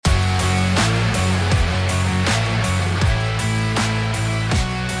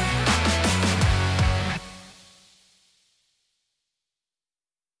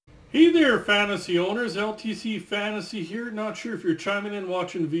Hey there, fantasy owners. LTC Fantasy here. Not sure if you're chiming in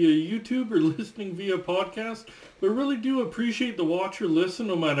watching via YouTube or listening via podcast, but really do appreciate the watch or listen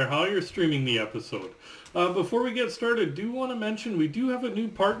no matter how you're streaming the episode. Before we get started, do want to mention we do have a new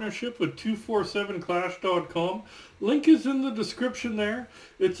partnership with 247clash.com. Link is in the description there.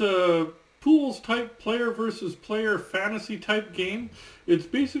 It's a pools type player versus player fantasy type game. It's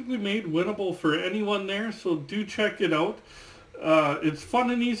basically made winnable for anyone there, so do check it out. It's fun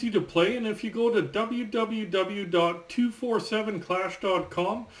and easy to play, and if you go to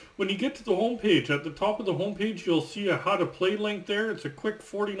www.247clash.com, when you get to the homepage, at the top of the homepage, you'll see a how to play link there. It's a quick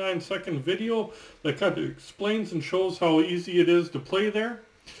 49-second video that kind of explains and shows how easy it is to play there.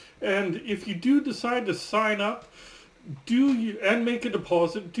 And if you do decide to sign up, and make a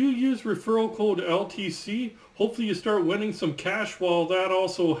deposit, do use referral code LTC. Hopefully you start winning some cash while that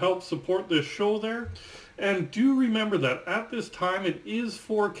also helps support this show there. And do remember that at this time it is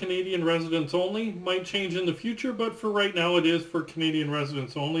for Canadian residents only. Might change in the future, but for right now it is for Canadian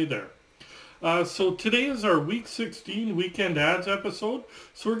residents only there. So today is our Week 16 Weekend Ads episode.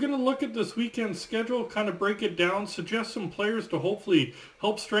 So we're going to look at this weekend schedule, kind of break it down, suggest some players to hopefully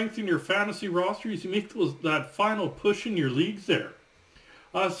help strengthen your fantasy roster as you make that final push in your leagues there.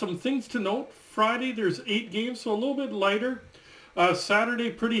 Some things to note. Friday there's 8 games, so a little bit lighter.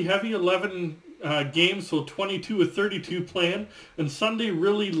 Saturday pretty heavy, 11 games, so 22 of 32 playing. And Sunday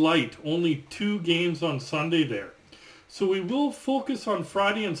really light, only 2 games on Sunday there. So we will focus on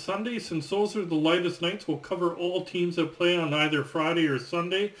Friday and Sunday since those are the lightest nights. We'll cover all teams that play on either Friday or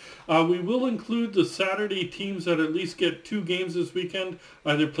Sunday. We will include the Saturday teams that at least get 2 games this weekend.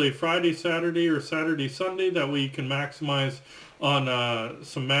 Either play Friday, Saturday, or Saturday, Sunday. That way you can maximize on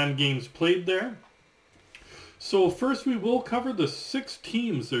some man games played there. So first we will cover the 6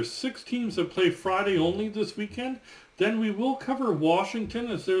 teams. There's 6 teams that play Friday only this weekend. Then we will cover Washington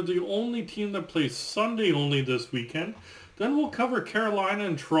as they're the only team that plays Sunday only this weekend. Then we'll cover Carolina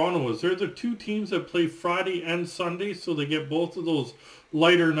and Toronto as they're the 2 teams that play Friday and Sunday, so they get both of those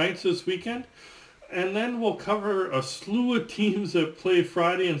lighter nights this weekend. And then we'll cover a slew of teams that play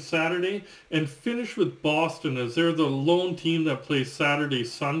Friday and Saturday and finish with Boston as they're the lone team that plays Saturday,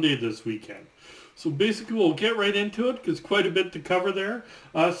 Sunday this weekend. So basically we'll get right into it because quite a bit to cover there.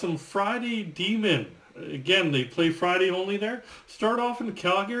 Some Friday D-men. Again, they play Friday only there. Start off in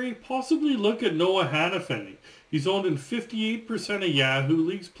Calgary. Possibly look at Noah Hanifin. He's owned in 58% of Yahoo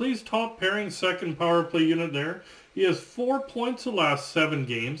leagues. Plays top pairing second power play unit there. He has 4 points the last 7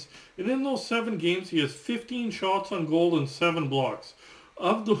 games. And in those 7 games, he has 15 shots on goal and 7 blocks.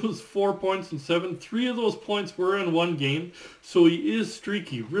 Of those 4 points and 7, 3 of those points were in one game. So he is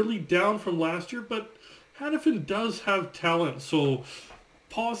streaky. Really down from last year. But Hanifin does have talent. So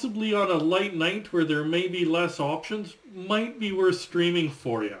possibly on a light night where there may be less options, might be worth streaming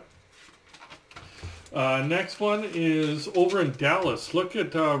for you. Next one is over in Dallas. Look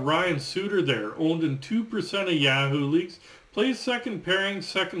at Ryan Suter there, owned in 2% of Yahoo leagues. Plays second pairing,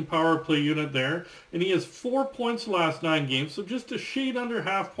 second power play unit there. And he has 4 points the last 9 games, so just a shade under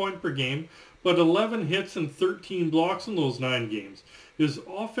half point per game, but 11 hits and 13 blocks in those 9 games. His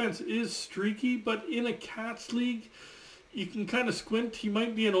offense is streaky, but in a Cats league, you can kind of squint. He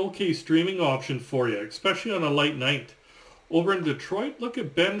might be an okay streaming option for you, especially on a light night. Over in Detroit, look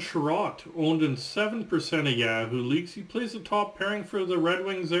at Ben Sherratt, owned in 7% of Yahoo leagues. He plays the top pairing for the Red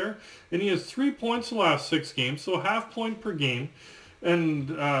Wings there, and he has 3 points the last 6 games, so half point per game. And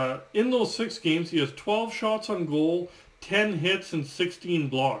in those 6 games, he has 12 shots on goal, 10 hits, and 16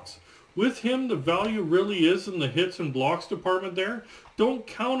 blocks. With him, the value really is in the hits and blocks department there. Don't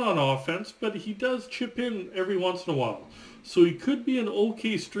count on offense, but he does chip in every once in a while. So he could be an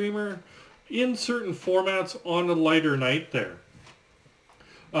okay streamer in certain formats on a lighter night there.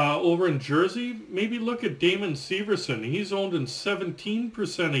 Over in Jersey, maybe look at Damon Severson. He's owned in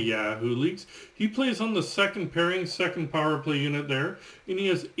 17% of Yahoo leagues. He plays on the second pairing, second power play unit there, and he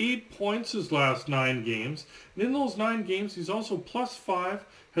has 8 points his last 9 games. And in those 9 games, he's also plus 5,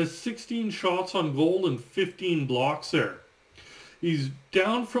 has 16 shots on goal and 15 blocks there. He's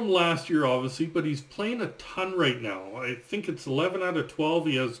down from last year, obviously, but he's playing a ton right now. I think it's 11 out of 12.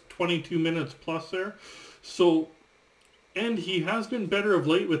 He has 22 minutes plus there. So, and he has been better of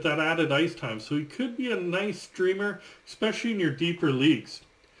late with that added ice time. So he could be a nice streamer, especially in your deeper leagues.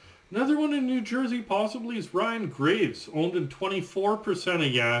 Another one in New Jersey possibly is Ryan Graves, owned in 24%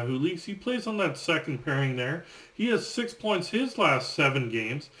 of Yahoo leagues. He plays on that second pairing there. He has 6 points his last 7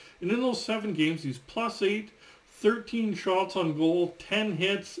 games. And in those 7 games, he's plus 8. 13 shots on goal, 10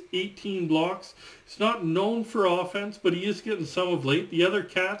 hits, 18 blocks. He's not known for offense, but he is getting some of late. The other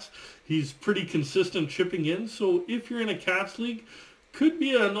Cats, he's pretty consistent chipping in. So if you're in a Cats league, Could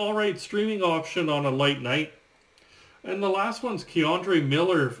be an alright streaming option on a light night. And the last one's Keandre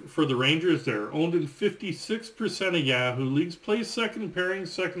Miller for the Rangers there. Owned in 56% of Yahoo leagues. Plays second pairing,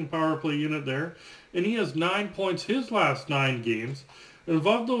 second power play unit there. And he has 9 points his last 9 games. And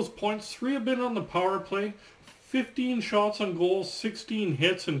above those points, 3 have been on the power play. 15 shots on goal, 16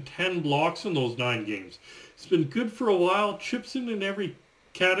 hits, and 10 blocks in those 9 games. It's been good for a while. Chips in every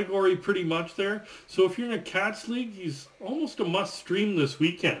category pretty much there. So if you're in a Cats league, he's almost a must stream this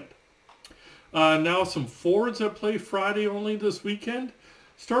weekend. Now some forwards that play Friday only this weekend.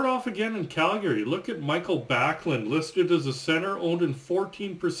 Start off again in Calgary. Look at Michael Backlund, listed as a center, owned in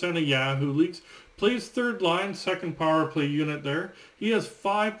 14% of Yahoo leagues. Plays third line, second power play unit there. He has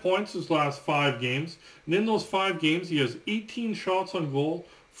 5 points his last 5 games. And in those 5 games, he has 18 shots on goal,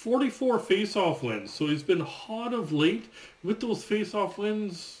 44 face-off wins. So he's been hot of late with those face-off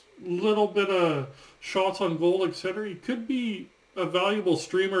wins, little bit of shots on goal, etc. He could be a valuable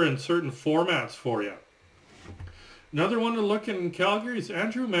streamer in certain formats for you. Another one to look in Calgary is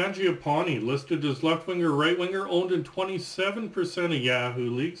Andrew Mangiapane, listed as left winger, right winger, owned in 27% of Yahoo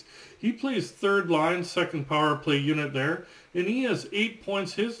leagues. He plays third line, second power play unit there, and he has 8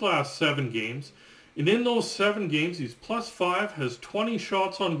 points his last 7 games. And in those 7 games, he's +5, has 20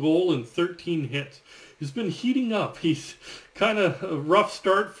 shots on goal and 13 hits. He's been heating up. He's kind of a rough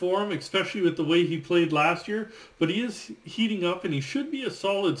start for him, especially with the way he played last year, but he is heating up and he should be a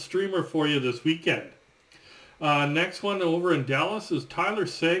solid streamer for you this weekend. Next one over in Dallas is Tyler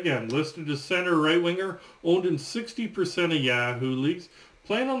Seguin, listed as center right winger, owned in 60% of Yahoo leagues.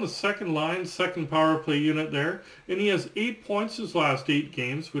 Playing on the second line, second power play unit there, and he has 8 points his last 8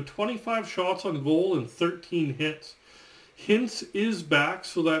 games with 25 shots on goal and 13 hits. Hintz is back,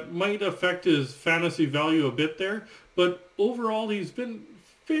 so that might affect his fantasy value a bit there, but overall he's been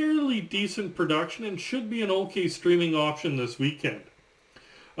fairly decent production and should be an okay streaming option this weekend.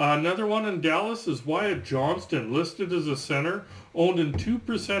 Another one in Dallas is Wyatt Johnston, listed as a center, owned in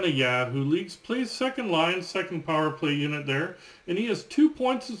 2% of Yahoo leagues, plays second line, second power play unit there, and he has 2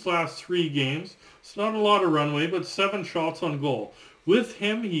 points his last 3 games. It's not a lot of runway, but 7 shots on goal. With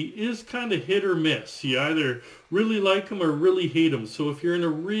him, he is kind of hit or miss. You either really like him or really hate him. So if you're in a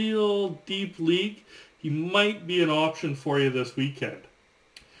real deep league, he might be an option for you this weekend.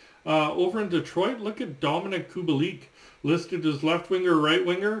 Over in Detroit, look at Dominic Kubalik, listed as left winger, right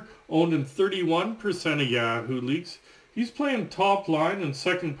winger, owned in 31% of Yahoo leagues. He's playing top line and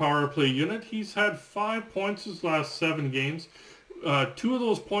second power play unit. He's had 5 points his last 7 games. 2 of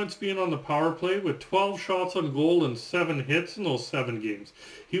those points being on the power play with 12 shots on goal and 7 hits in those 7 games.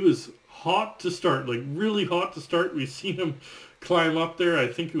 He was hot to start, like really hot to start. We've seen him climb up there. I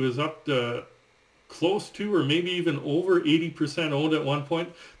think he was up to close to or maybe even over 80% owned at one point.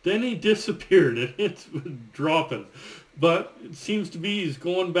 Then he disappeared and it's dropping. But it seems to be he's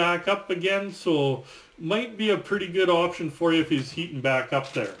going back up again, so might be a pretty good option for you if he's heating back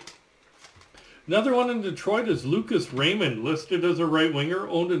up there. Another one in Detroit is Lucas Raymond, listed as a right winger,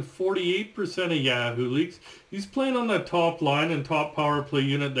 owned in 48% of Yahoo leagues. He's playing on the top line and top power play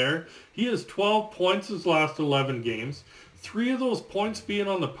unit there. He has 12 points his last 11 games. 3 of those points being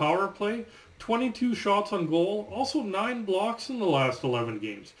on the power play, 22 shots on goal, also 9 blocks in the last 11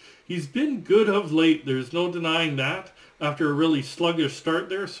 games. He's been good of late, there's no denying that, after a really sluggish start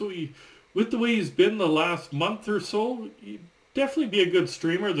there. So with the way he's been the last month or so, he'd definitely be a good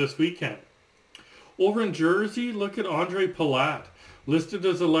streamer this weekend. Over in Jersey, look at Andre Palat, listed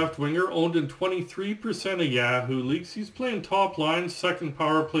as a left winger, owned in 23% of Yahoo leagues. He's playing top line, second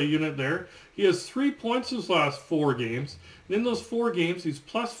power play unit there. He has 3 points his last 4 games. And in those 4 games, he's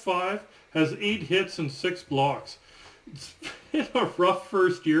 +5, has 8 hits and 6 blocks. It's been a rough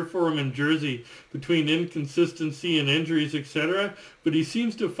first year for him in Jersey between inconsistency and injuries, etc. But he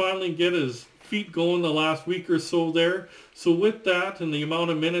seems to finally get his feet going the last week or so there. So with that and the amount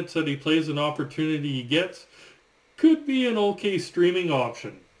of minutes that he plays and opportunity he gets, could be an okay streaming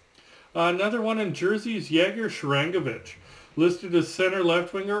option. Another one in Jersey is Yegor Sharangovich, listed as center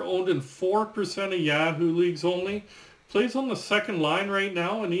left winger, owned in 4% of Yahoo leagues only. Plays on the second line right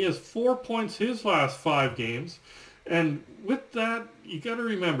now, and he has 4 points his last 5 games. And with that, you got to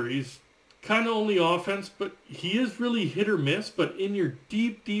remember, he's kind of only offense, but he is really hit or miss. But in your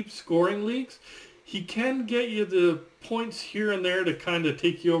deep scoring leagues, he can get you the points here and there to kind of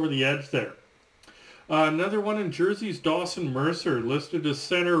take you over the edge there. Another one in Jersey is Dawson Mercer, listed as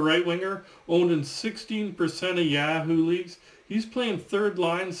center right winger, owned in 16% of Yahoo leagues. He's playing third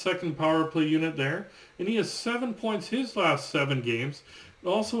line, second power play unit there, and he has 7 points his last 7 games. And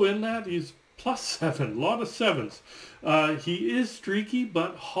also in that, he's +7, a lot of 7s. He is streaky,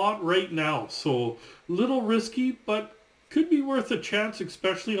 but hot right now, so little risky, but could be worth a chance,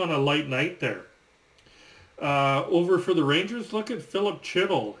 especially on a light night there. Over for the Rangers, look at Philip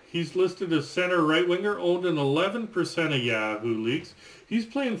Chittle. He's listed as center right winger, owned in 11% of Yahoo leagues. He's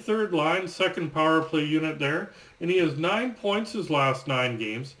playing third line, second power play unit there, and he has 9 points his last 9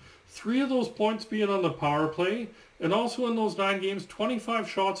 games. 3 of those points being on the power play, and also in those 9 games, 25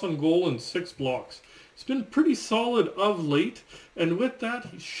 shots on goal and 6 blocks. It's been pretty solid of late, and with that,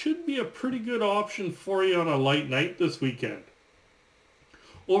 he should be a pretty good option for you on a light night this weekend.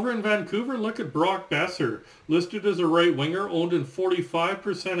 Over in Vancouver, look at Brock Besser, listed as a right winger, owned in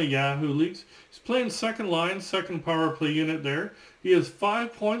 45% of Yahoo leagues. He's playing second line, second power play unit there. He has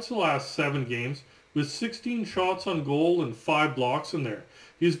 5 points the last 7 games, with 16 shots on goal and 5 blocks in there.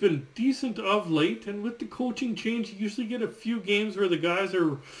 He's been decent of late, and with the coaching change, you usually get a few games where the guys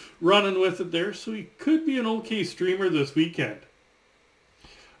are running with it there, so he could be an okay streamer this weekend.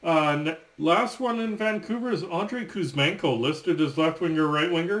 Last one in Vancouver is Andrei Kuzmenko, listed as left winger,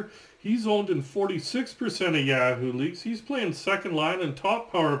 right winger. He's owned in 46% of Yahoo leagues. He's playing second line and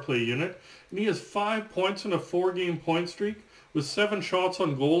top power play unit, and he has 5 points in a 4-game point streak with 7 shots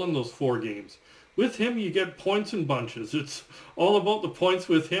on goal in those 4 games. With him, you get points in bunches. It's all about the points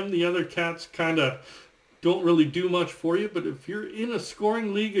with him. The other cats kind of don't really do much for you, but if you're in a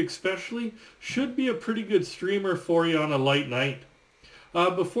scoring league especially, should be a pretty good streamer for you on a light night.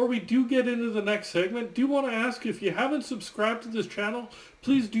 Before we do get into the next segment, do want to ask if you haven't subscribed to this channel,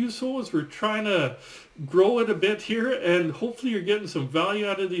 please do so as we're trying to grow it a bit here, and hopefully you're getting some value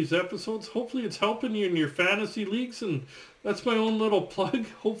out of these episodes. Hopefully it's helping you in your fantasy leagues, and that's my own little plug.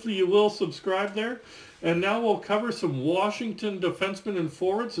 Hopefully you will subscribe there. And now we'll cover some Washington defensemen and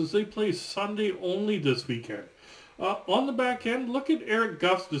forwards as they play Sunday only this weekend. On the back end, look at Erik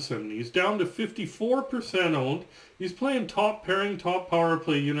Gustafsson. He's down to 54% owned. He's playing top pairing, top power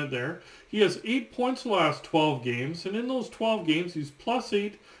play unit there. He has 8 points the last 12 games, and in those 12 games, he's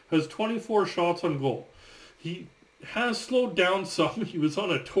 +8, has 24 shots on goal. He has slowed down some. He was on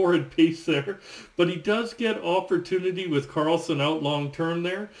a torrid pace there, but he does get opportunity with Carlson out long term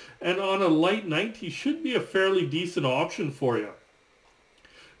there, and on a light night, he should be a fairly decent option for you.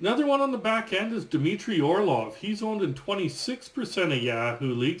 Another one on the back end is Dmitry Orlov. He's owned in 26% of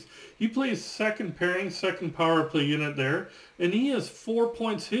Yahoo leagues. He plays second pairing, second power play unit there, and he has 4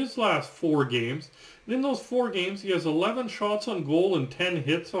 points his last 4 games. And in those 4 games, he has 11 shots on goal and 10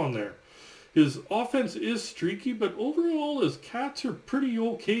 hits on there. His offense is streaky, but overall his Cats are pretty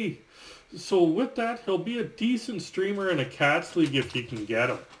okay. So with that, he'll be a decent streamer in a Cats league if you can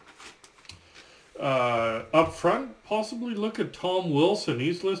get him. Up front, possibly look at Tom Wilson.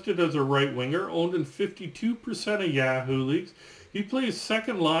 He's listed as a right winger, owned in 52% of Yahoo leagues. He plays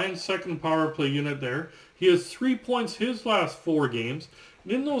second line, second power play unit there. He has 3 points his last 4 games.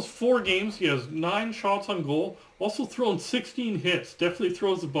 And in those 4 games, he has 9 shots on goal, also thrown 16 hits. Definitely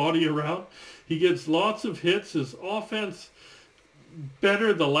throws the body around. He gets lots of hits. His offense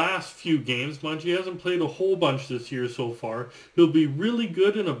better the last few games. Mind you, he hasn't played a whole bunch this year so far. He'll be really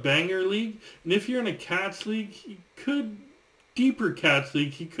good in a banger league. And if you're in a Cats league, deeper Cats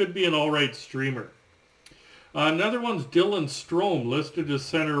league, he could be an alright streamer. Another one's Dylan Strome, listed as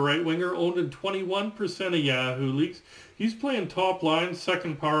center right winger, owned in 21% of Yahoo leagues. He's playing top line,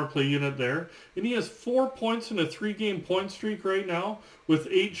 second power play unit there, and he has 4 points in a 3-game point streak right now with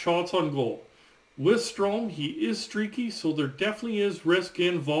 8 shots on goal. With Strome, he is streaky, so there definitely is risk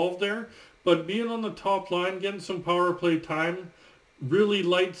involved there, but being on the top line, getting some power play time, really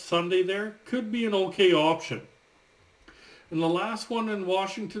light Sunday there, could be an okay option. And the last one in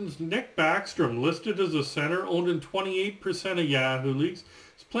Washington's Nick Backstrom, listed as a center, owned in 28% of Yahoo leagues.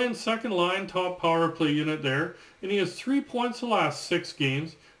 He's playing second line, top power play unit there, and he has 3 points the last 6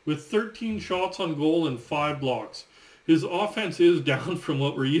 games with 13 shots on goal and 5 blocks. His offense is down from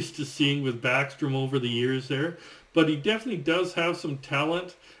what we're used to seeing with Backstrom over the years there, but he definitely does have some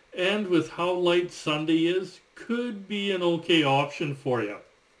talent, and with how light Sunday is, could be an okay option for you.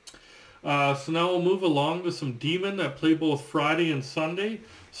 So now we'll move along to some D-men that play both Friday and Sunday.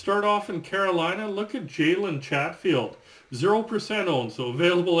 Start off in Carolina. Look at Jalen Chatfield. 0% owned, so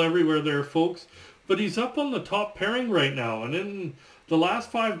available everywhere there, folks. But he's up on the top pairing right now, and in the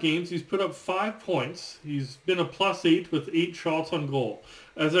last 5 games, he's put up 5 points. He's been a +8 with 8 shots on goal.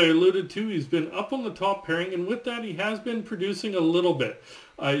 As I alluded to, he's been up on the top pairing, and with that, he has been producing a little bit.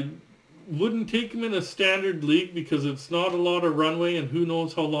 I wouldn't take him in a standard league because it's not a lot of runway, and who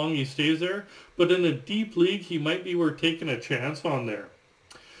knows how long he stays there. But in a deep league, he might be worth taking a chance on there.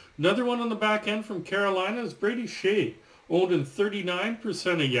 Another one on the back end from Carolina is Brady Shea. Owned in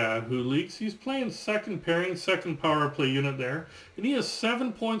 39% of Yahoo leagues. He's playing second pairing, second power play unit there. And he has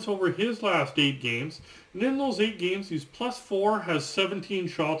 7 points over his last 8 games. And in those 8 games, he's +4, has 17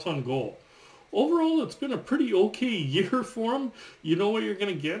 shots on goal. Overall, it's been a pretty okay year for him. You know what you're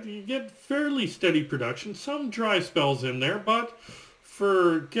going to get. You get fairly steady production, some dry spells in there, but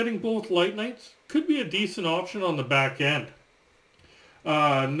for getting both light nights, could be a decent option on the back end.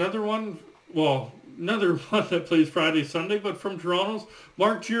 Another one that plays Friday, Sunday, but from Toronto's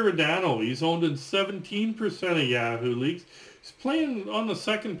Mark Giordano. He's owned in 17% of Yahoo leagues. He's playing on the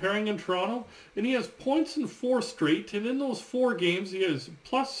second pairing in Toronto, and he has points in 4 straight, and in those 4 games, he has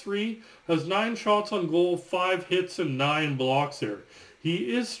 +3, has 9 shots on goal, 5 hits, and 9 blocks there.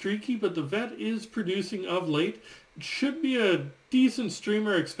 He is streaky, but the vet is producing of late. It should be a decent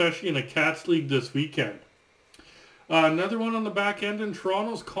streamer, especially in a Cats League this weekend. Another one on the back end in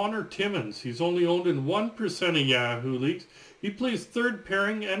Toronto is Connor Timmins. He's only owned in 1% of Yahoo leagues. He plays third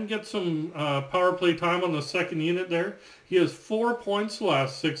pairing and gets some power play time on the second unit there. He has 4 points the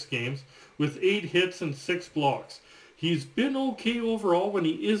last 6 games with 8 hits and 6 blocks. He's been okay overall when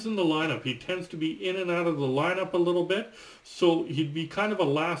he is in the lineup. He tends to be in and out of the lineup a little bit, so he'd be kind of a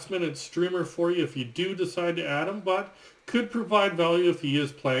last-minute streamer for you if you do decide to add him, but could provide value if he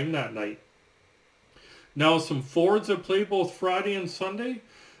is playing that night. Now some forwards that play both Friday and Sunday.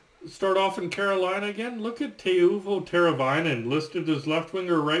 Start off in Carolina again. Look at Teuvo Teravainen, listed as left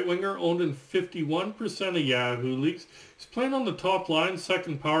winger, right winger, owned in 51% of Yahoo leagues. He's playing on the top line,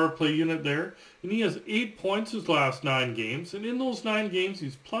 second power play unit there, and he has 8 points his last 9 games. And in those 9 games,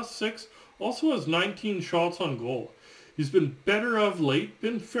 he's +6, also has 19 shots on goal. He's been better of late,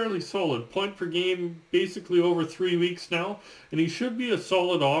 been fairly solid. Point per game basically over 3 weeks now, and he should be a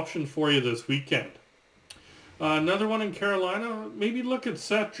solid option for you this weekend. Another one in Carolina, maybe look at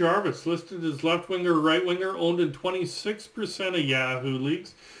Seth Jarvis, listed as left winger, right winger, owned in 26% of Yahoo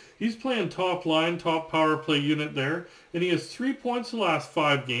leagues. He's playing top line, top power play unit there, and he has 3 points the last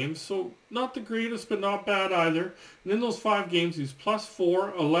 5 games, so not the greatest, but not bad either. And in those 5 games, he's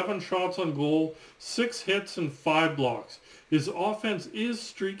 +4, 11 shots on goal, 6 hits, and 5 blocks. His offense is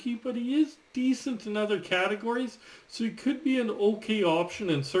streaky, but he is decent in other categories, so he could be an okay option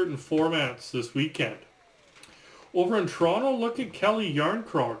in certain formats this weekend. Over in Toronto, look at Kelly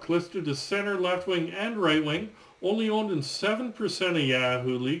Yarncroc, listed as center, left wing, and right wing, only owned in 7% of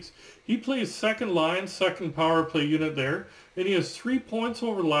Yahoo leagues. He plays second line, second power play unit there, and he has 3 points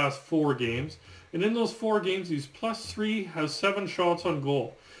over the last 4 games. And in those 4 games, he's +3, has 7 shots on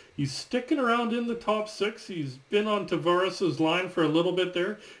goal. He's sticking around in the top 6. He's been on Tavares' line for a little bit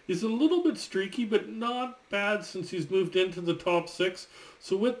there. He's a little bit streaky, but not bad since he's moved into the top 6.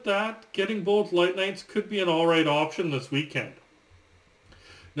 So with that, getting both light nights could be an alright option this weekend.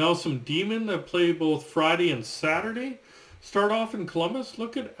 Now some D-men that play both Friday and Saturday. Start off in Columbus.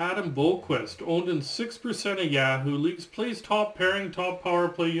 Look at Adam Boqvist, owned in 6% of Yahoo leagues. Plays top pairing, top power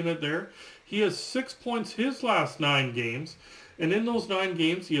play unit there. He has 6 points his last 9 games. And in those 9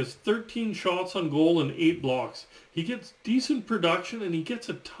 games, he has 13 shots on goal and 8 blocks. He gets decent production and he gets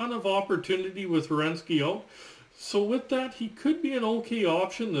a ton of opportunity with Werenski out. So with that, he could be an okay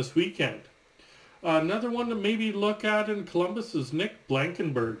option this weekend. Another one to maybe look at in Columbus is Nick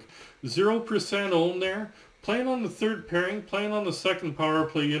Blankenburg. 0% owned there. Playing on the third pairing, playing on the second power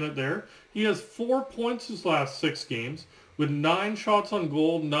play unit there. He has 4 points his last 6 games with 9 shots on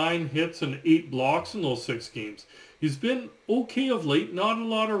goal, 9 hits, and 8 blocks in those 6 games. He's been okay of late, not a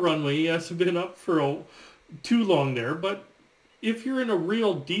lot of runway. He hasn't been up for too long there, but if you're in a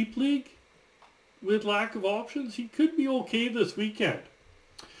real deep league with lack of options, he could be okay this weekend.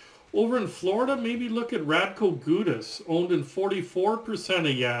 Over in Florida, maybe look at Radko Gudas, owned in 44%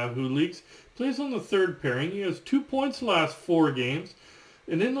 of Yahoo leagues. Plays on the third pairing. He has 2 points the last 4 games.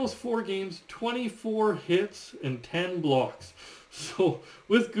 And in those 4 games, 24 hits and 10 blocks. So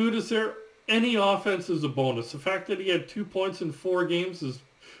with Gudas there, any offense is a bonus. The fact that he had 2 points in 4 games is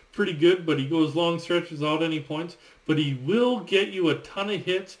pretty good, but he goes long stretches without any points. But he will get you a ton of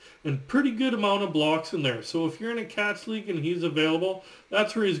hits and pretty good amount of blocks in there. So if you're in a Cats League and he's available,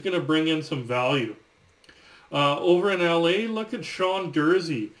 that's where he's going to bring in some value. Over in LA, look at Sean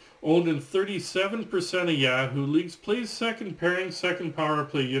Durzi, owned in 37% of Yahoo leagues, plays second pairing, second power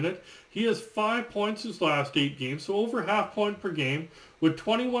play unit. He has 5 points his last 8 games, so over half point per game, with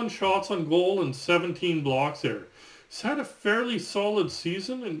 21 shots on goal and 17 blocks there. He's had a fairly solid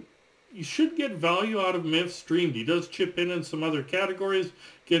season, and you should get value out of him if streamed. He does chip in some other categories,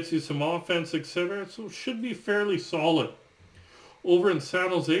 gets you some offense, etc., so should be fairly solid. Over in San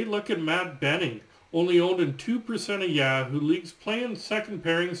Jose, look at Matt Benning, only owned in 2% of Yahoo leagues, playing second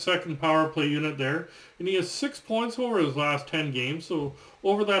pairing, second power play unit there. And he has 6 points over his last 10 games, so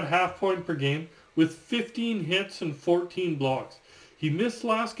over that half point per game, with 15 hits and 14 blocks. He missed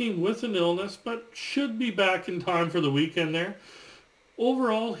last game with an illness, but should be back in time for the weekend there.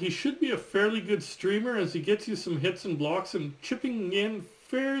 Overall, he should be a fairly good streamer as he gets you some hits and blocks and chipping in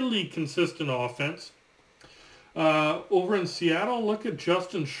fairly consistent offense. Over in Seattle, look at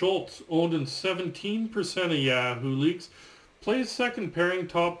Justin Schultz, owned in 17% of Yahoo leagues. Plays second pairing,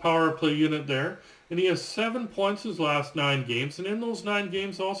 top power play unit there. And he has 7 points his last 9 games. And in those 9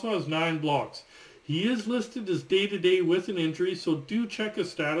 games also has 9 blocks. He is listed as day-to-day with an injury, so do check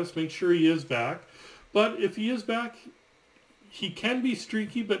his status, make sure he is back. But if he is back, he can be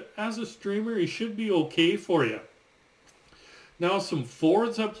streaky, but as a streamer, he should be okay for you. Now some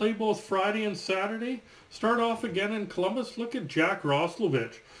forwards that play both Friday and Saturday. Start off again in Columbus. Look at Jack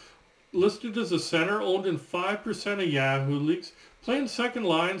Roslovic. Listed as a center, owned in 5% of Yahoo leagues. Playing second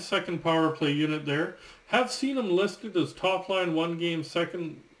line, second power play unit there. Have seen him listed as top line, one game,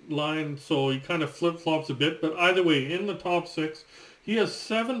 second line, so he kind of flip-flops a bit. But either way, in the top 6, he has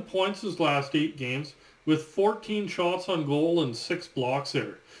 7 points his last 8 games with 14 shots on goal and 6 blocks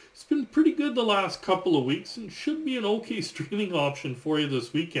there. It's been pretty good the last couple of weeks and should be an okay streaming option for you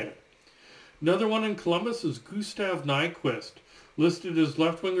this weekend. Another one in Columbus is Gustav Nyquist. Listed as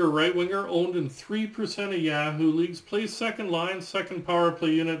left winger, right winger, owned in 3% of Yahoo leagues. Plays second line, second power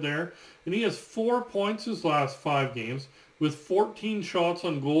play unit there. And he has 4 points his last 5 games with 14 shots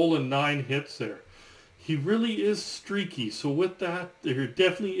on goal and 9 hits there. He really is streaky, so with that, there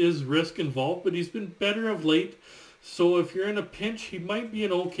definitely is risk involved, but he's been better of late. So if you're in a pinch, he might be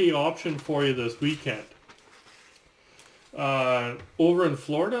an okay option for you this weekend. Over in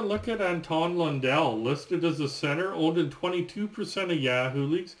Florida, look at Anton Lundell, listed as a center, owned in 22% of Yahoo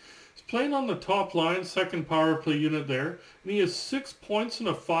leagues. He's playing on the top line, second power play unit there, and he has 6 points in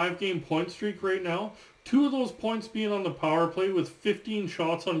a 5-game point streak right now. 2 of those points being on the power play with 15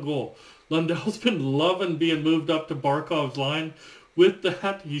 shots on goal. Lundell's been loving being moved up to Barkov's line. With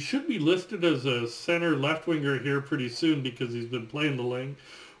that, he should be listed as a center left winger here pretty soon because he's been playing the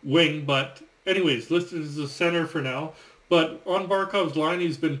wing. But anyways, listed as a center for now. But on Barkov's line,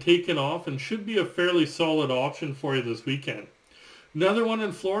 he's been taken off and should be a fairly solid option for you this weekend. Another one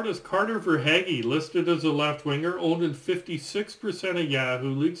in Florida is Carter Verhaeghe, listed as a left winger, owned in 56% of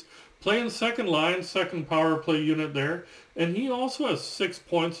Yahoo leagues. Playing second line, second power play unit there. And he also has 6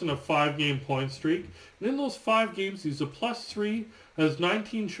 points in a 5-game point streak. And in those 5 games, he's a +3, has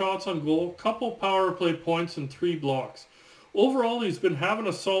 19 shots on goal, couple power play points, and 3 blocks. Overall, he's been having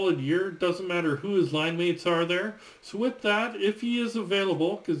a solid year. Doesn't matter who his line mates are there. So with that, if he is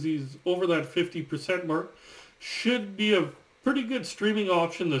available, because he's over that 50% mark, should be a pretty good streaming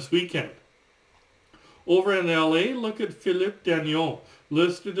option this weekend. Over in LA, look at Philippe Dagnon,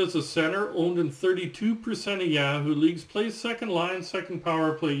 listed as a center, owned in 32% of Yahoo leagues, plays second line, second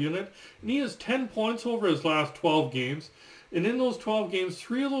power play unit, and he has 10 points over his last 12 games. And in those 12 games,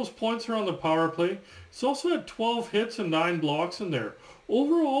 3 of those points are on the power play. He's also had 12 hits and 9 blocks in there.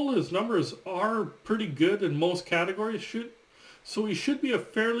 Overall, his numbers are pretty good in most categories, so he should be a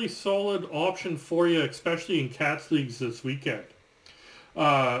fairly solid option for you, especially in Cats leagues this weekend.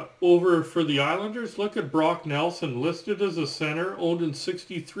 Over for the Islanders, look at Brock Nelson, listed as a center, owned in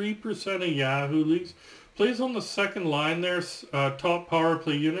 63% of Yahoo leagues. Plays on the second line there, top power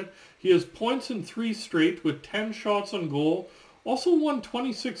play unit. He has points in 3 straight with 10 shots on goal. Also won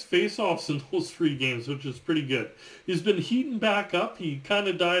 26 faceoffs in those 3 games, which is pretty good. He's been heating back up. He kind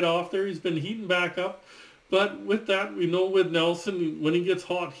of died off there. He's been heating back up. But with that, we know with Nelson, when he gets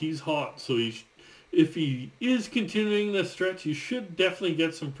hot, he's hot. So if he is continuing this stretch, you should definitely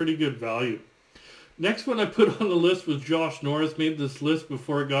get some pretty good value. Next one I put on the list was Josh Norris. Made this list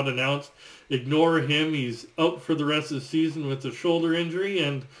before it got announced. Ignore him. He's out for the rest of the season with a shoulder injury,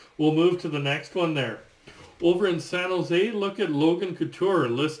 and we'll move to the next one there. Over in San Jose, look at Logan Couture,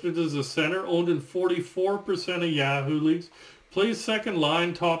 listed as a center, owned in 44% of Yahoo leagues. Plays second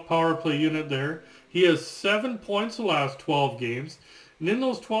line, top power play unit there. He has 7 points the last 12 games. And in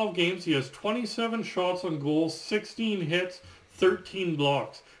those 12 games, he has 27 shots on goal, 16 hits, 13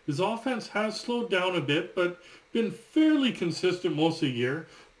 blocks. His offense has slowed down a bit, but been fairly consistent most of the year.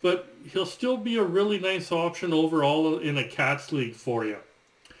 But he'll still be a really nice option overall in a Cats league for you.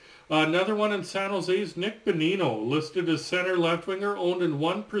 Another one in San Jose is Nick Bonino, listed as center left winger, owned in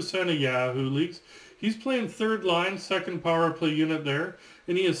 1% of Yahoo leagues. He's playing third line, second power play unit there,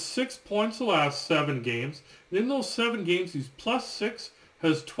 and he has 6 points the last 7 games. And in those 7 games, he's +6,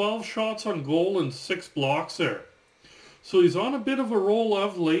 has 12 shots on goal and 6 blocks there. So he's on a bit of a roll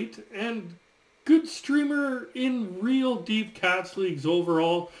of late, and good streamer in real deep Cats leagues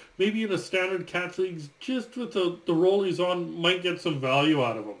overall. Maybe in a standard Cats leagues, just with the role he's on, might get some value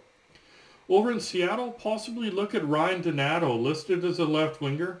out of him. Over in Seattle, possibly look at Ryan Donato, listed as a left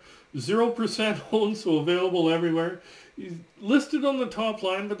winger. 0% owned, so available everywhere. He's listed on the top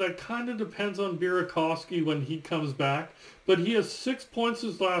line, but that kind of depends on Burakovsky when he comes back. But he has 6 points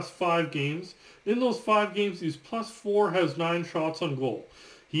his last 5 games. In those 5 games, he's +4, has 9 shots on goal.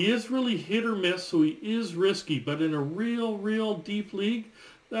 He is really hit or miss, so he is risky. But in a real deep league,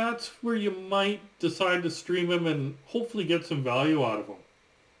 that's where you might decide to stream him and hopefully get some value out of him.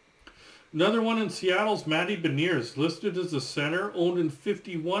 Another one in Seattle's Matty Beniers, listed as a center, owned in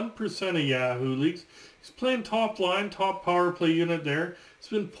 51% of Yahoo leagues. He's playing top line, top power play unit there. It's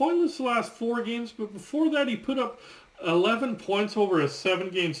been pointless the last 4 games, but before that he put up 11 points over a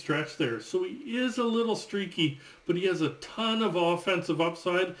 7-game stretch there. So he is a little streaky, but he has a ton of offensive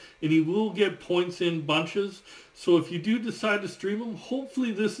upside, and he will get points in bunches. So if you do decide to stream him,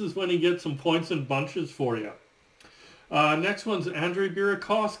 hopefully this is when he gets some points in bunches for you. Next one's Andrei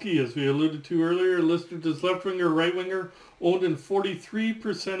Burakovsky, as we alluded to earlier, listed as left winger, right winger, owned in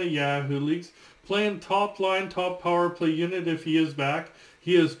 43% of Yahoo leagues, playing top line, top power play unit if he is back.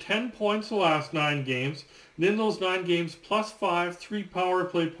 He has 10 points the last 9 games, and in those 9 games, +5, 3 power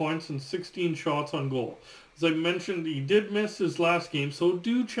play points, and 16 shots on goal. As I mentioned, he did miss his last game, so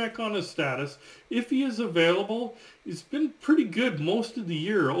do check on his status. If he is available, he's been pretty good most of the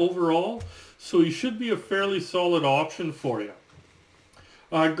year overall, so he should be a fairly solid option for you.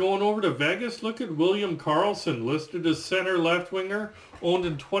 Going over to Vegas, look at William Karlsson, listed as center left winger, owned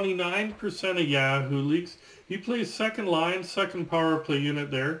in 29% of Yahoo leagues. He plays second line, second power play unit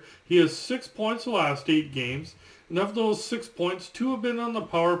there. He has 6 points the last 8 games, and of those 6 points, 2 have been on the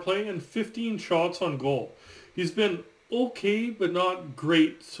power play and 15 shots on goal. He's been okay, but not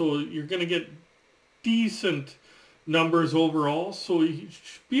great, so you're going to get decent numbers overall, so he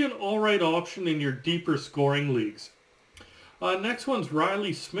should be an alright option in your deeper scoring leagues. Next one's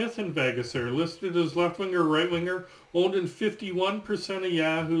Riley Smith in Vegas there, listed as left winger, right winger, owned in 51% of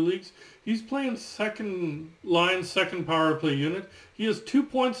Yahoo leagues. He's playing second line, second power play unit. He has 2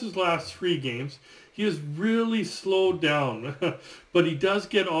 points his last 3 games. He has really slowed down, but he does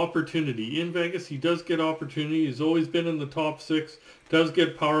get opportunity. In Vegas, he does get opportunity. He's always been in the top 6, does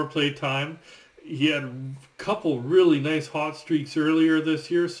get power play time. He had a couple really nice hot streaks earlier this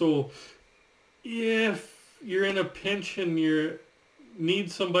year, so if you're in a pinch and you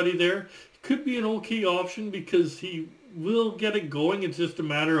need somebody there, it could be an okay option because he will get it going. It's just a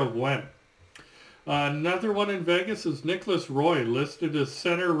matter of when. Another one in Vegas is Nicholas Roy, listed as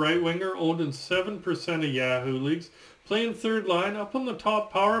center right winger, owned in 7% of Yahoo leagues, playing third line, up on the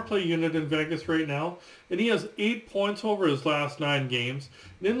top power play unit in Vegas right now, and he has 8 points over his last 9 games.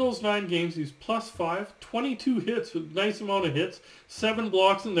 And in those 9 games, he's +5, 22 hits, a nice amount of hits, 7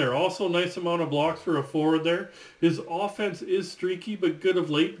 blocks in there, also a nice amount of blocks for a forward there. His offense is streaky, but good of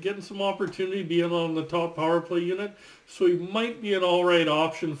late, getting some opportunity being on the top power play unit, so he might be an alright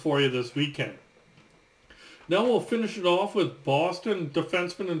option for you this weekend. Now we'll finish it off with Boston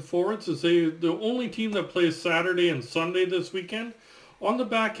defensemen and forwards, as they're the only team that plays Saturday and Sunday this weekend. On the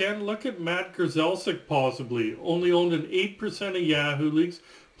back end, look at Matt Grzelcyk possibly, only owned in 8% of Yahoo leagues,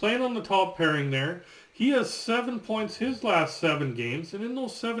 playing on the top pairing there. He has 7 points his last 7 games, and in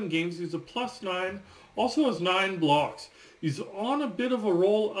those 7 games he's a +9, also has 9 blocks. He's on a bit of a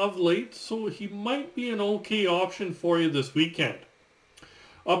roll of late, so he might be an okay option for you this weekend.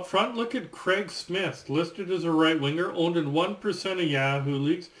 Up front, look at Craig Smith, listed as a right winger, owned in 1% of Yahoo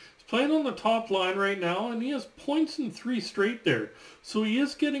leagues. He's playing on the top line right now, and he has points in 3 straight there. So he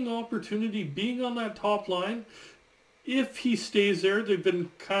is getting opportunity being on that top line. If he stays there, they've been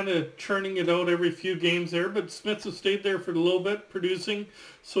kind of churning it out every few games there, but Smith has stayed there for a little bit, producing,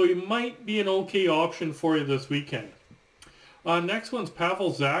 so he might be an okay option for you this weekend. Next one's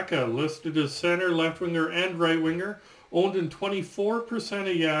Pavel Zacha, listed as center, left winger, and right winger. Owned in 24%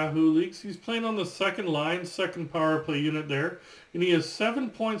 of Yahoo leagues. He's playing on the second line, second power play unit there. And he has 7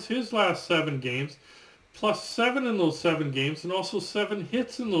 points his last 7 games, +7 in those 7 games, and also 7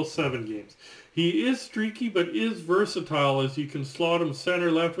 hits in those 7 games. He is streaky, but is versatile, as you can slot him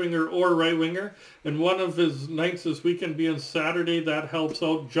center, left winger, or right winger. And one of his nights this weekend being Saturday, that helps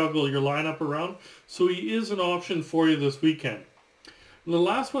out juggle your lineup around. So he is an option for you this weekend. And the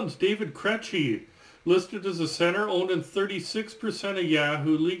last one's David Krejci, listed as a center, owned in 36% of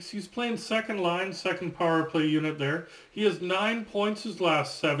Yahoo leagues. He's playing second line, second power play unit there. He has 9 points his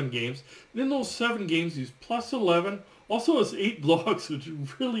last 7 games. And in those 7 games, he's +11, Also has 8 blocks, which is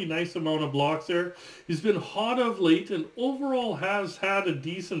a really nice amount of blocks there. He's been hot of late and overall has had a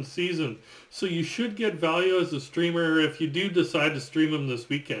decent season. So you should get value as a streamer if you do decide to stream him this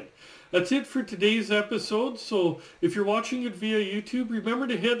weekend. That's it for today's episode. So if you're watching it via YouTube, remember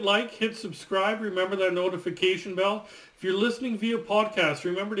to hit like, hit subscribe, remember that notification bell. If you're listening via podcast,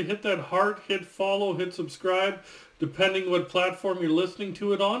 remember to hit that heart, hit follow, hit subscribe, depending what platform you're listening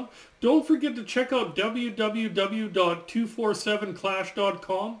to it on. Don't forget to check out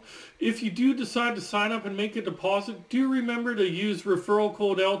www.247clash.com. If you do decide to sign up and make a deposit, do remember to use referral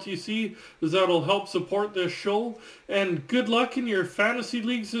code LTC, as that'll help support this show. And good luck in your fantasy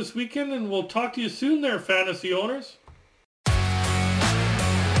leagues this weekend, and we'll talk to you soon there, fantasy owners.